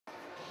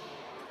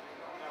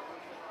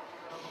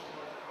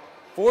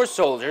4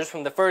 soldiers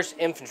from the 1st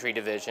Infantry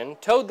Division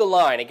towed the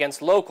line against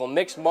local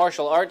mixed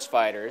martial arts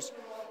fighters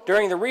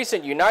during the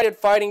recent United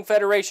Fighting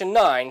Federation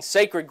IX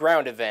Sacred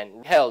Ground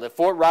event held at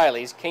Fort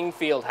Riley's King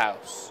Field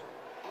House.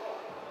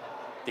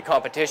 The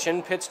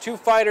competition pits 2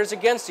 fighters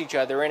against each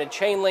other in a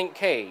chain-link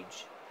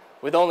cage,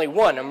 with only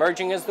one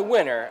emerging as the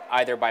winner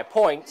either by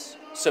points,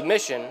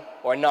 submission,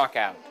 or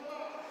knockout.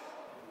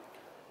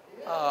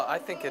 I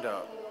think it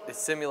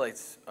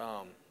simulates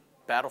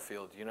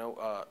battlefield. You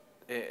know,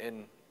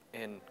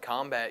 in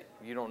combat,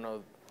 you don't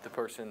know the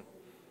person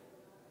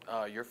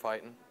you're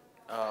fighting.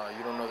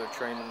 You don't know their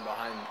training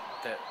behind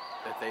that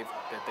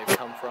they've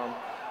come from.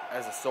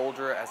 As a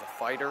soldier, as a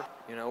fighter,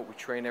 you know, we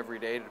train every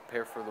day to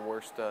prepare for the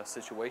worst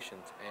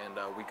situations, and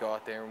we go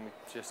out there and we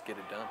just get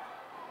it done.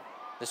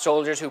 The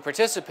soldiers who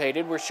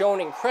participated were shown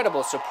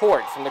incredible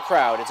support from the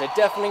crowd as a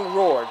deafening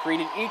roar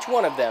greeted each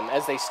one of them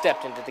as they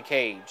stepped into the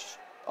cage.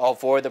 All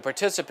 4 of the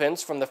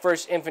participants from the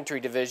 1st Infantry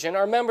Division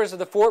are members of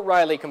the Fort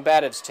Riley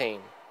Combatives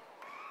team.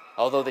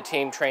 Although the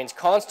team trains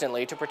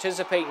constantly to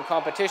participate in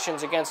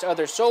competitions against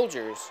other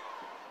soldiers,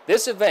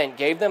 this event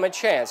gave them a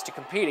chance to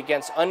compete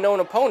against unknown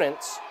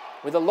opponents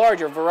with a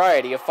larger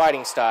variety of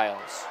fighting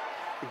styles.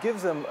 It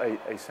gives them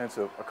a sense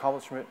of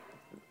accomplishment,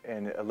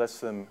 and it lets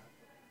them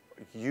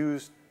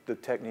use the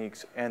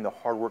techniques and the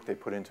hard work they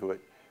put into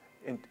it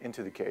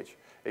into the cage.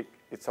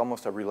 It's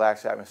almost a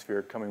relaxed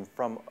atmosphere coming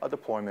from a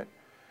deployment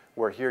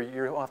where here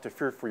you don't have to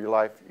fear for your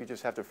life, you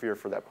just have to fear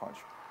for that punch.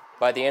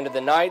 By the end of the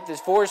night, the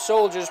 4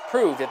 soldiers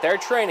proved that their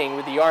training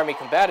with the Army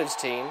Combatives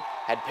team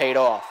had paid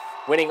off,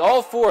 winning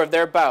all 4 of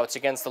their bouts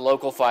against the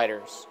local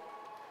fighters.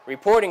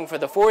 Reporting for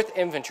the 4th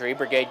Infantry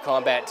Brigade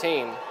Combat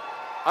Team,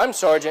 I'm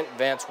Sergeant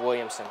Vance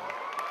Williamson.